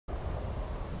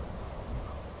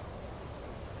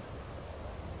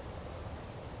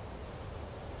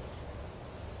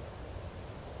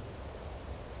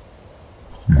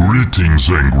Greetings,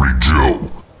 Angry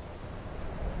Joe.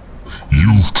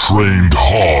 You've trained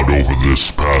hard over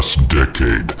this past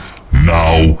decade.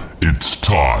 Now it's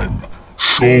time.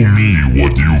 Show me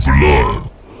what you've learned.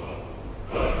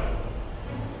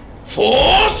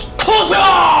 Force Coda!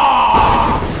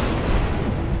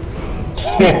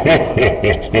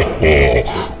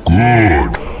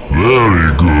 Good.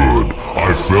 Very good.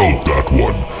 I felt that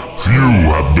one.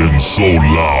 Few have been so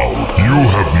loud. You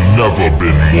have never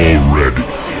been more ready.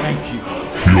 Thank you.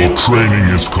 Your training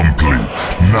is complete.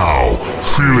 Now,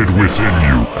 feel it within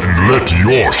you and let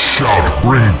your shout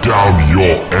bring down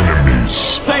your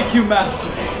enemies. Thank you, Master.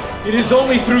 It is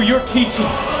only through your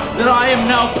teachings that I am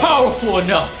now powerful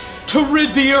enough to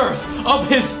rid the earth of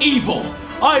his evil.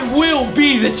 I will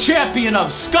be the champion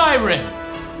of Skyrim.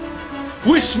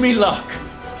 Wish me luck.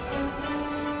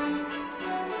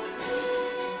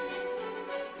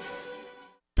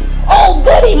 Oh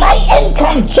goody, my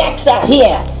income checks are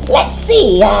here. Let's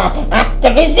see,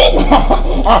 Activision.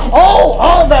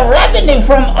 All the revenue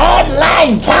from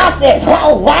online passes.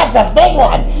 Oh, that's a big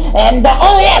one. And,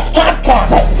 oh yes, Capcom.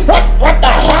 What the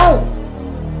hell?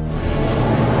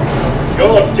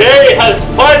 Your day has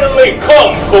finally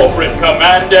come, Corporate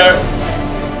Commander!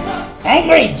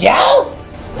 Angry Joe?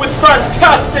 With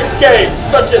fantastic games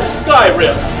such as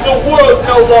Skyrim, the world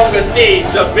no longer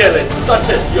needs a villain such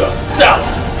as yourself!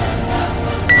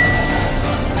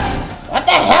 What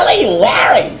the hell are you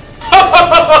wearing?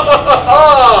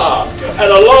 At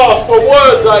a loss for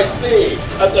words I see,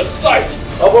 at the sight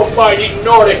of a mighty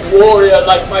Nordic warrior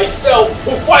like myself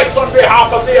who fights on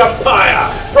behalf of the Empire.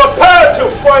 Prepare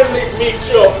to finally meet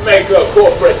your maker,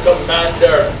 Corporate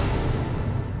Commander.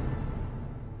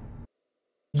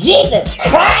 Jesus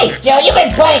Christ, Joe, you've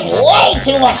been playing way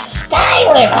too much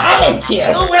Skyrim, haven't you?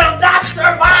 You will not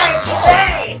survive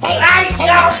today! I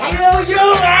shall kill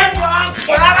you and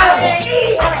your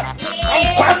family!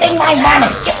 I'm counting my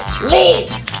money. Leave!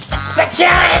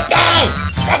 Security!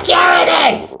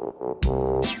 Security!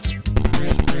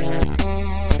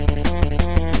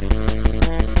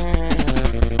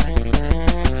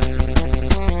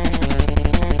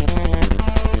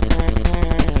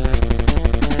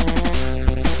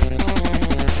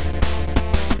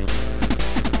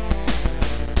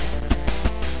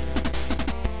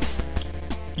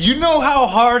 You know how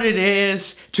hard it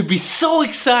is to be so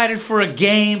excited for a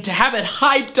game, to have it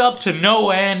hyped up to no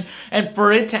end, and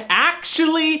for it to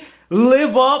actually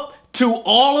live up to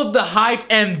all of the hype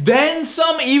and then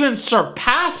some, even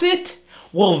surpass it?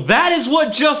 Well, that is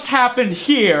what just happened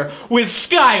here with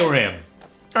Skyrim.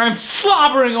 I'm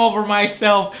slobbering over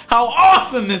myself how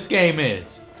awesome this game is.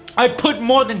 I put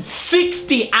more than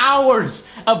 60 hours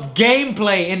of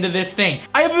gameplay into this thing.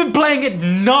 I have been playing it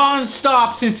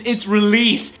non-stop since its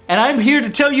release, and I'm here to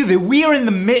tell you that we are in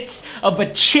the midst of a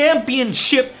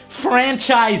championship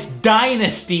franchise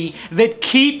dynasty that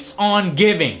keeps on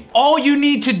giving. All you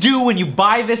need to do when you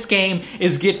buy this game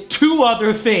is get two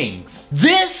other things.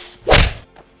 This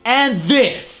and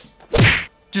this.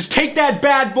 Just take that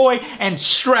bad boy and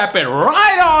strap it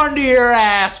right onto your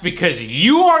ass because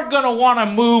you aren't gonna wanna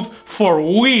move for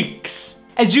weeks.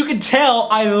 As you can tell,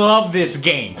 I love this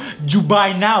game. You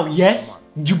buy now, yes?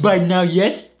 You buy now,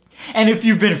 yes? And if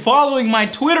you've been following my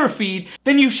Twitter feed,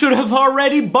 then you should have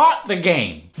already bought the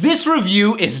game. This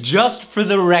review is just for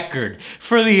the record,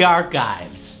 for the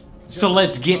archives. So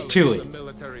let's get to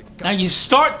it. Now you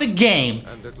start the game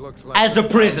as a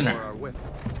prisoner.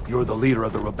 You're the leader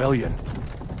of the rebellion.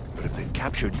 But if they've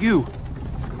captured you...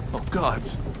 Oh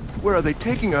gods, where are they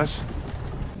taking us?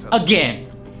 Again,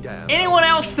 anyone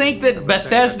else think that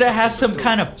Bethesda has some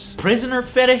kind of prisoner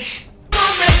fetish?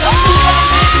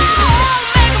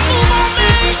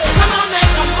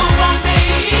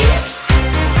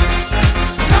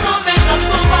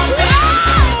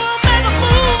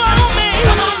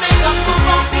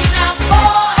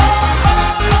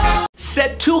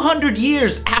 Set 200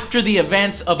 years after the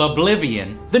events of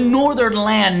Oblivion, the northern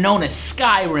land known as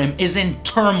Skyrim is in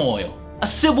turmoil. A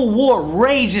civil war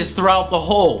rages throughout the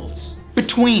holds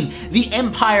between the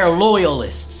Empire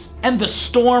loyalists and the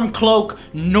Stormcloak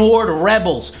Nord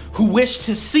rebels who wish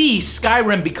to see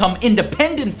Skyrim become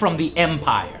independent from the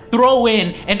Empire. Throw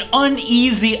in an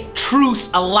uneasy truce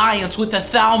alliance with the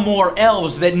Thalmor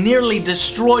elves that nearly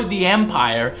destroyed the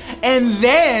Empire, and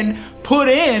then put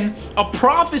in a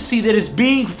prophecy that is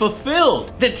being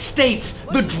fulfilled that states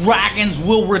the dragons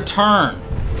will return,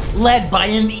 led by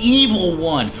an evil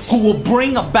one who will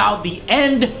bring about the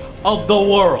end of the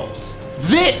world.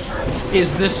 This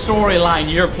is the storyline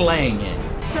you're playing in.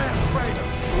 Damn traitor!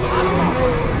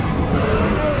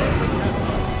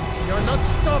 You're are not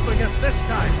stopping us this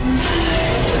time.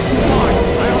 Come on,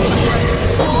 I'll be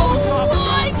ready. It's almost off.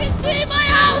 I can see my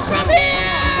house from here!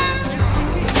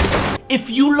 If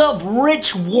you love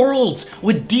rich worlds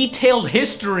with detailed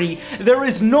history, there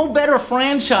is no better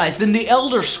franchise than The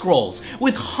Elder Scrolls,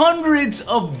 with hundreds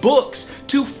of books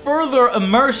to further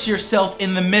immerse yourself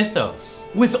in the mythos.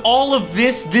 With all of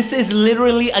this is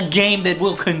literally a game that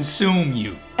will consume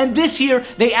you. And this year,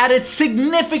 they added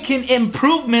significant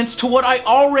improvements to what I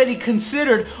already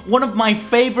considered one of my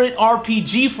favorite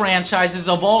RPG franchises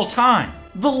of all time.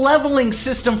 The leveling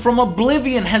system from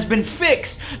Oblivion has been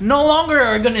fixed. No longer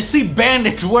are you gonna see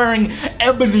bandits wearing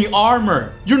ebony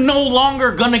armor. You're no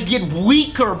longer gonna get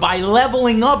weaker by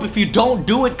leveling up if you don't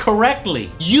do it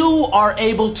correctly. You are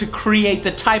able to create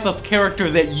the type of character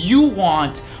that you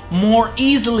want more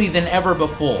easily than ever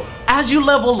before. As you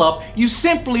level up, you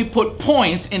simply put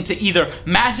points into either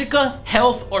magicka,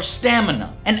 health, or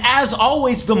stamina. And as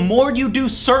always, the more you do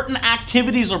certain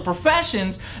activities or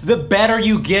professions, the better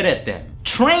you get at them.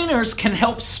 Trainers can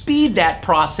help speed that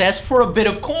process for a bit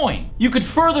of coin. You could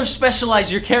further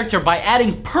specialize your character by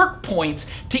adding perk points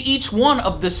to each one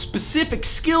of the specific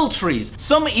skill trees.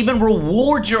 Some even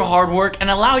reward your hard work and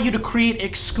allow you to create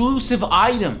exclusive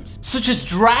items, such as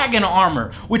dragon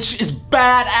armor, which is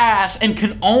badass and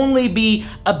can only be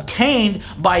obtained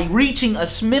by reaching a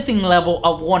smithing level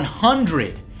of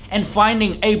 100 and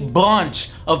finding a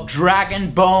bunch of dragon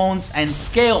bones and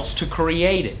scales to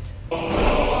create it.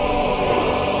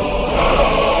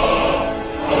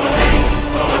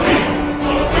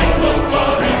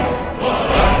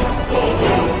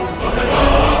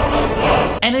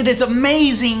 And it is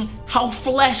amazing how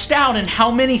fleshed out and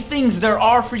how many things there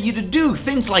are for you to do.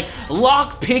 Things like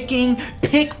lock picking,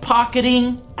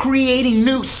 pickpocketing, creating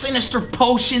new sinister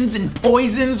potions and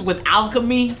poisons with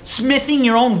alchemy, smithing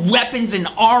your own weapons and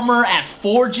armor at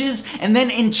forges, and then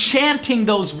enchanting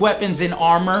those weapons and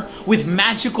armor with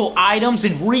magical items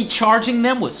and recharging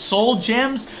them with soul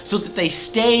gems so that they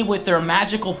stay with their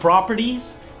magical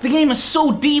properties. The game is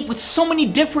so deep with so many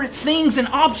different things and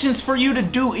options for you to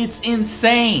do, it's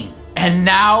insane. And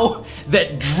now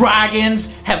that dragons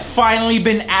have finally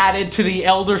been added to the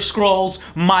Elder Scrolls,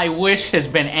 my wish has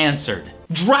been answered.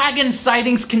 Dragon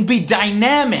sightings can be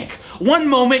dynamic. One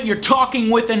moment you're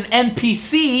talking with an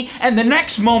NPC, and the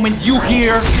next moment you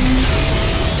hear,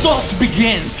 "Thus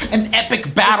begins an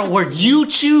epic battle where you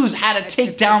choose how to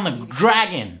take down the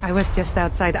dragon." I was just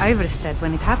outside Iverstead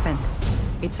when it happened.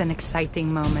 It's an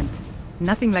exciting moment.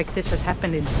 Nothing like this has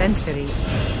happened in centuries.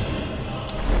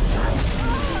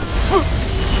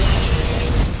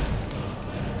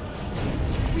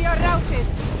 We are routed!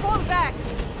 Fall back!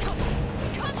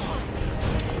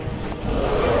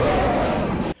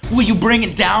 Will you bring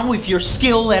it down with your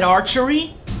skill at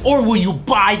archery? Or will you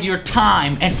bide your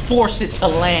time and force it to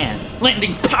land,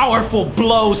 landing powerful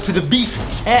blows to the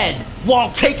beast's head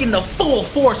while taking the full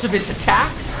force of its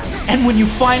attacks? And when you've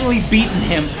finally beaten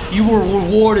him, you are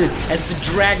rewarded as the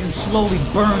dragon slowly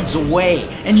burns away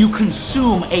and you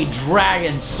consume a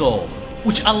dragon soul,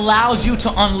 which allows you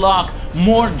to unlock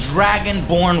more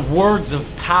dragonborn words of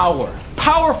power.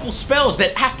 Powerful spells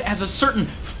that act as a certain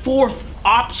fourth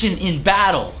option in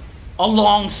battle,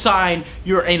 alongside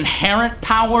your inherent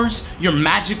powers, your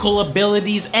magical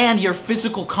abilities, and your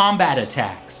physical combat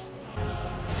attacks.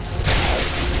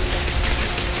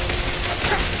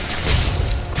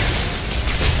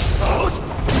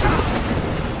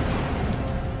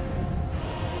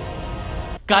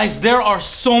 Guys, there are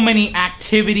so many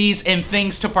activities and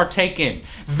things to partake in.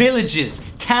 Villages,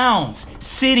 towns,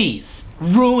 cities,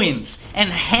 ruins,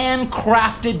 and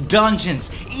handcrafted dungeons,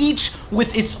 each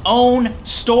with its own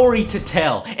story to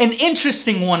tell. An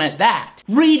interesting one at that.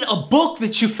 Read a book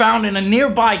that you found in a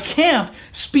nearby camp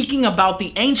speaking about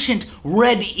the ancient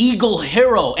Red Eagle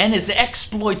hero and his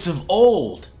exploits of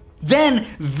old. Then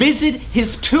visit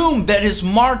his tomb that is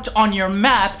marked on your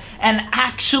map and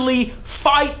actually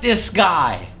fight this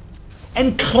guy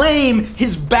and claim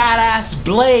his badass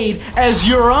blade as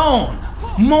your own.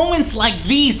 Moments like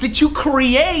these that you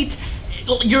create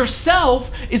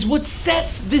yourself is what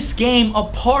sets this game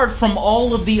apart from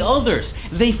all of the others.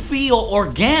 They feel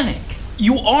organic.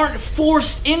 You aren't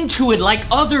forced into it like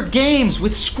other games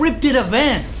with scripted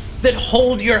events that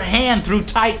hold your hand through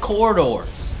tight corridors.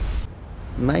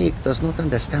 Mike does not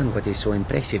understand what is so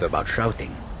impressive about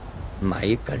shouting.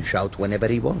 Mike can shout whenever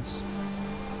he wants.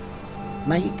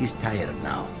 Mike is tired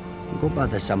now. Go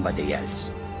bother somebody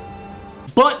else.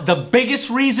 But the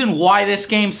biggest reason why this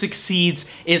game succeeds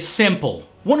is simple.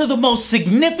 One of the most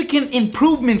significant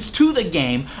improvements to the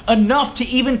game, enough to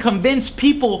even convince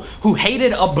people who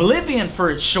hated Oblivion for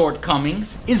its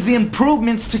shortcomings, is the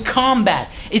improvements to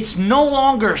combat. It's no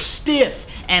longer stiff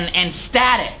and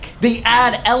static. They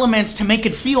add elements to make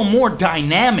it feel more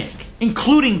dynamic,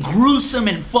 including gruesome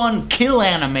and fun kill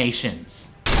animations.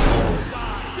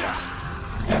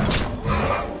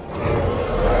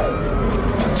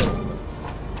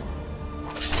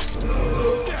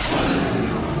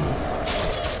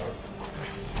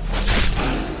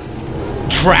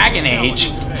 Dragon Age?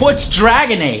 What's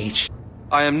Dragon Age?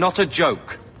 I am not a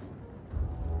joke.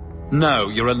 No,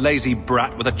 you're a lazy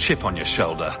brat with a chip on your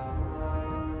shoulder.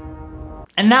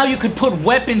 And now you could put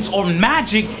weapons or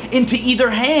magic into either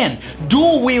hand.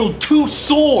 Dual wield 2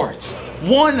 swords,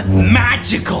 one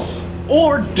magical.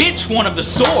 Or ditch one of the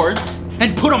swords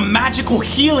and put a magical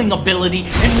healing ability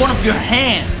in one of your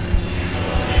hands.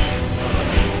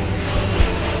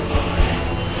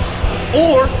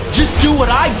 Or just do what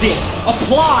I did.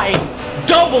 Apply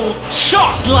double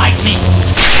shock lightning.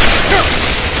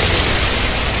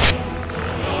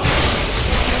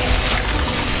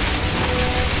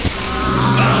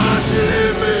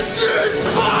 Unlimited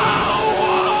power!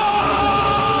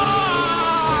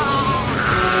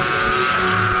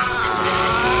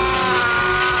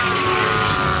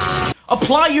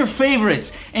 Apply your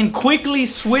favorites and quickly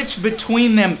switch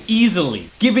between them easily,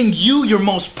 giving you your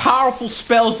most powerful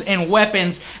spells and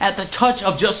weapons at the touch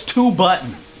of just 2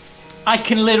 buttons. I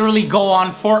can literally go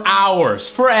on for hours,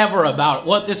 forever about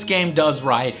what this game does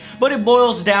right, but it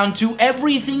boils down to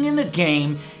everything in the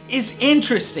game is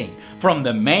interesting. From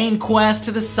the main quest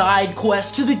to the side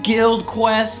quests to the guild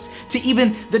quests to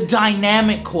even the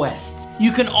dynamic quests.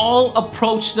 You can all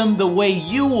approach them the way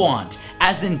you want,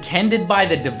 as intended by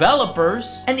the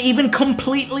developers, and even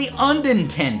completely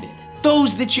unintended.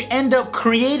 Those that you end up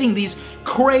creating these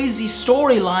crazy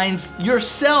storylines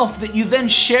yourself that you then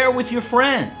share with your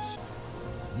friends.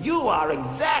 You are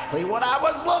exactly what I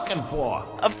was looking for.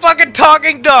 A fucking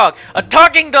talking dog! A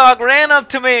talking dog ran up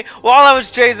to me while I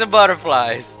was chasing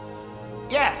butterflies.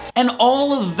 Yes. And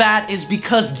all of that is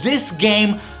because this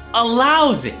game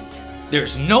allows it.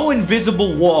 There's no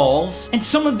invisible walls, and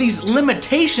some of these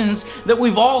limitations that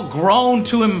we've all grown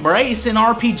to embrace in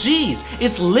RPGs.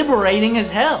 It's liberating as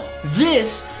hell.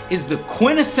 This is the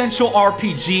quintessential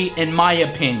RPG in my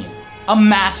opinion. A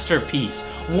masterpiece.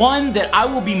 One that I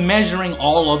will be measuring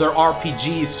all other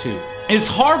RPGs to. It's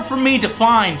hard for me to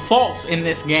find faults in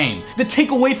this game that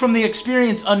take away from the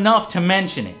experience enough to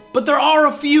mention it. But there are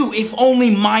a few, if only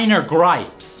minor,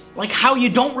 gripes. Like how you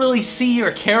don't really see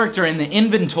your character in the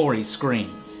inventory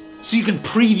screens. So you can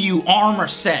preview armor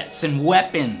sets and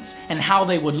weapons and how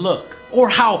they would look. Or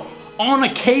how, on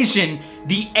occasion,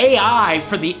 the AI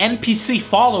for the NPC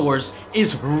followers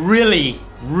is really,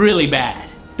 really bad.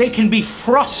 They can be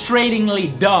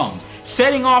frustratingly dumb,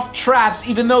 setting off traps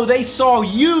even though they saw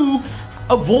you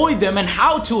avoid them and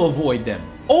how to avoid them.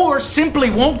 Or simply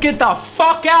won't get the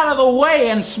fuck out of the way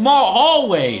in small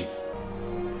hallways.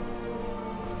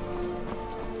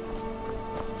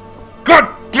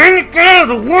 God dang it, get out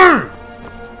of the way!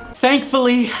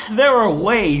 Thankfully, there are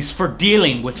ways for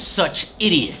dealing with such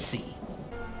idiocy.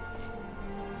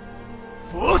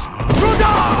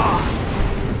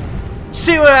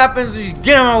 See what happens when you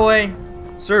get in my way?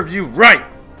 Serves you right.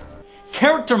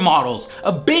 Character models,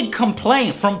 a big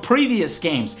complaint from previous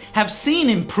games, have seen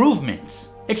improvements.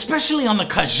 Especially on the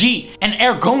Khajiit and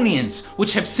Argonians,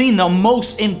 which have seen the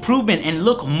most improvement and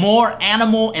look more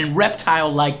animal and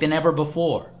reptile-like than ever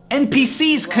before.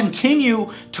 NPCs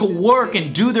continue to work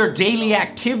and do their daily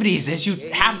activities as you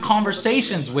have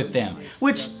conversations with them,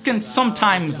 which can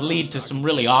sometimes lead to some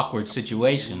really awkward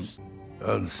situations.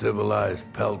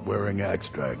 Uncivilized pelt-wearing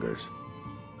axe-draggers.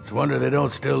 It's a wonder they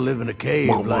don't still live in a cave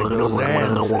like those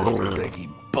ancestors they keep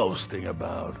boasting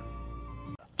about.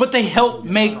 But they help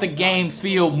make the game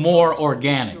feel more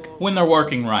organic when they're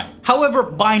working right. However,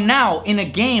 by now, in a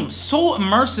game so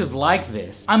immersive like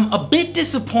this, I'm a bit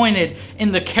disappointed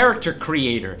in the character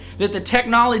creator that the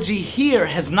technology here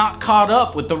has not caught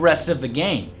up with the rest of the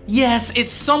game. Yes,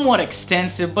 it's somewhat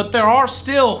extensive, but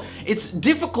it's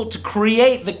difficult to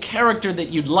create the character that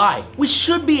you'd like. We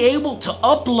should be able to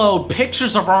upload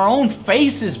pictures of our own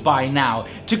faces by now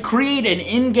to create an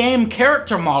in-game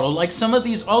character model like some of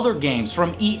these other games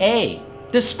from EA.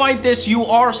 Despite this, you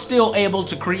are still able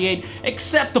to create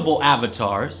acceptable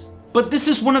avatars. But this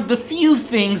is one of the few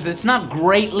things that's not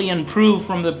greatly improved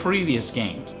from the previous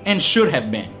games, and should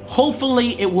have been.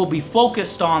 Hopefully it will be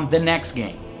focused on the next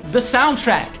game. The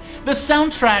soundtrack. The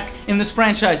soundtrack in this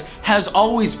franchise has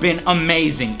always been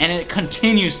amazing, and it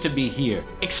continues to be here.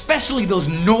 Especially those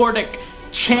Nordic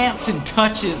chants and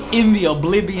touches in the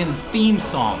Oblivion's theme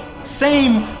song.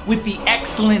 Same with the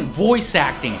excellent voice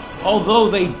acting, although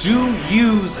they do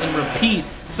use and repeat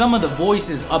some of the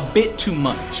voices a bit too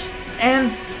much.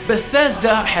 And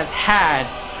Bethesda has had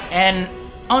an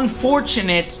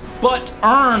unfortunate but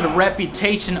earned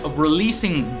reputation of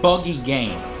releasing buggy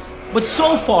games. But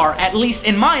so far, at least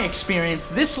in my experience,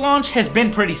 this launch has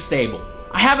been pretty stable.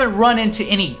 I haven't run into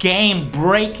any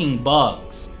game-breaking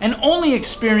bugs, and only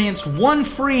experienced one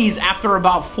freeze after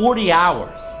about 40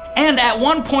 hours. And at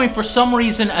one point, for some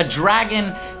reason, a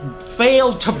dragon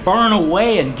failed to burn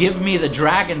away and give me the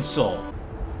dragon soul.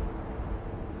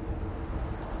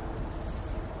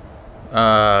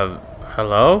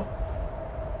 Hello?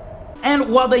 And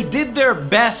while they did their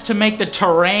best to make the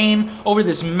terrain over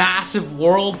this massive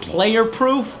world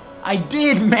player-proof, I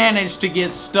did manage to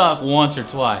get stuck once or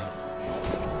twice.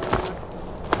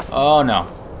 Oh no.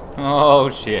 Oh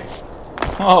shit.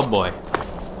 Oh boy.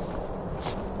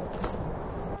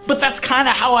 But that's kind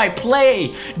of how I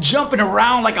play, jumping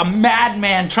around like a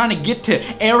madman trying to get to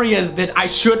areas that I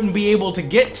shouldn't be able to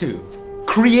get to.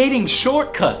 Creating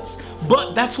shortcuts.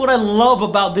 But that's what I love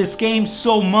about this game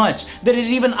so much, that it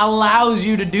even allows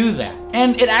you to do that.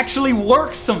 And it actually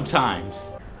works sometimes.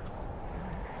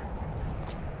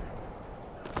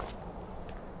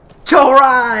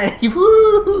 Alright!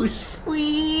 Woo!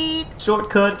 Sweet!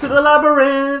 Shortcut to the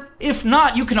labyrinth! If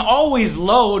not, you can always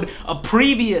load a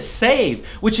previous save,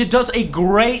 which it does a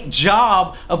great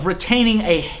job of retaining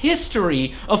a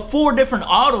history of 4 different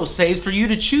autosaves for you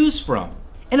to choose from.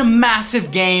 In a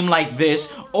massive game like this,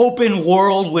 open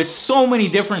world with so many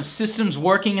different systems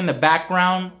working in the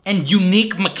background, and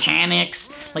unique mechanics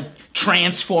like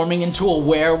transforming into a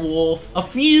werewolf, a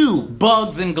few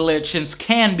bugs and glitches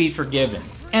can be forgiven.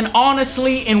 And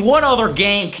honestly, in what other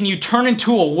game can you turn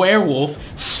into a werewolf,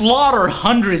 slaughter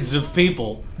hundreds of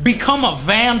people, become a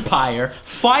vampire,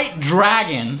 fight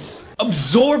dragons,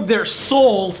 absorb their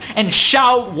souls, and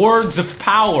shout words of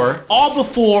power, all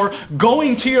before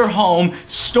going to your home,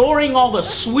 storing all the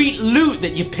sweet loot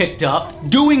that you picked up,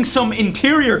 doing some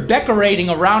interior decorating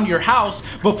around your house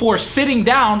before sitting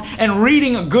down and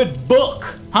reading a good book?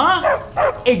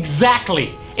 Huh?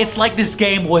 Exactly. It's like this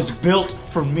game was built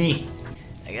for me.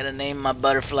 I gotta name my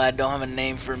butterfly. I don't have a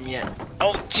name for him yet.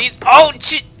 Oh, jeez. Oh,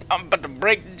 shit. I'm about to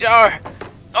break the jar.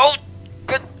 Oh,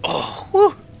 good. Oh,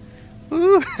 whoo.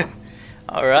 Woo.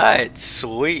 Alright,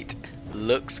 sweet.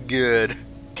 Looks good.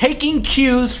 Taking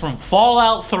cues from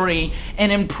Fallout 3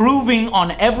 and improving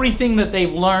on everything that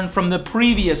they've learned from the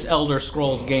previous Elder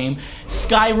Scrolls game,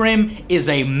 Skyrim is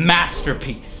a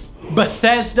masterpiece.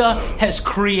 Bethesda has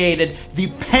created the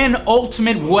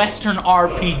penultimate Western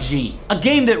RPG, a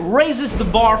game that raises the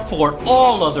bar for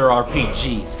all other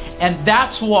RPGs, and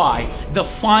that's why the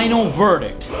final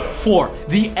verdict for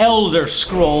the Elder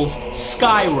Scrolls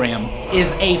Skyrim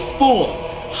is a full,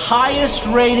 highest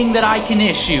rating that I can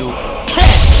issue, 10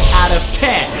 out of 10,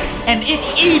 and it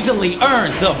easily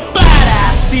earns the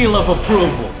badass seal of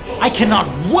approval. I cannot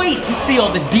wait to see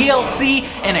all the DLC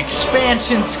and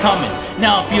expansions coming.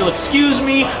 Now, if you'll excuse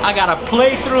me, I gotta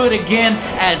play through it again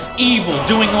as Evil,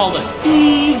 doing all the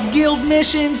Thieves Guild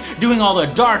missions, doing all the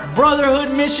Dark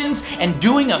Brotherhood missions, and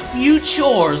doing a few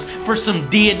chores for some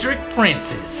Daedric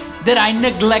princes that I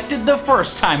neglected the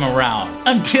first time around.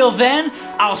 Until then,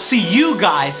 I'll see you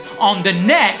guys on the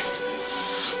next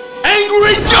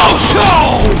Angry Joe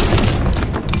Show!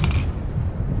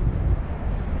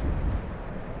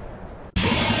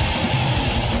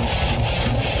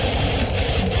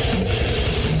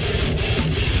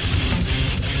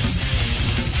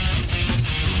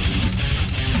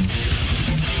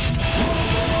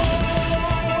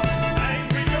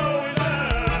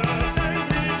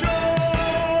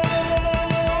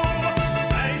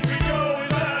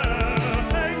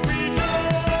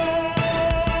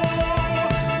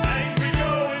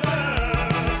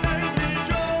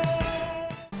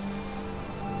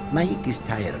 Mike is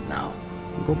tired now.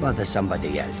 Go bother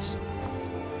somebody else.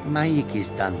 Mike is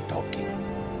done talking.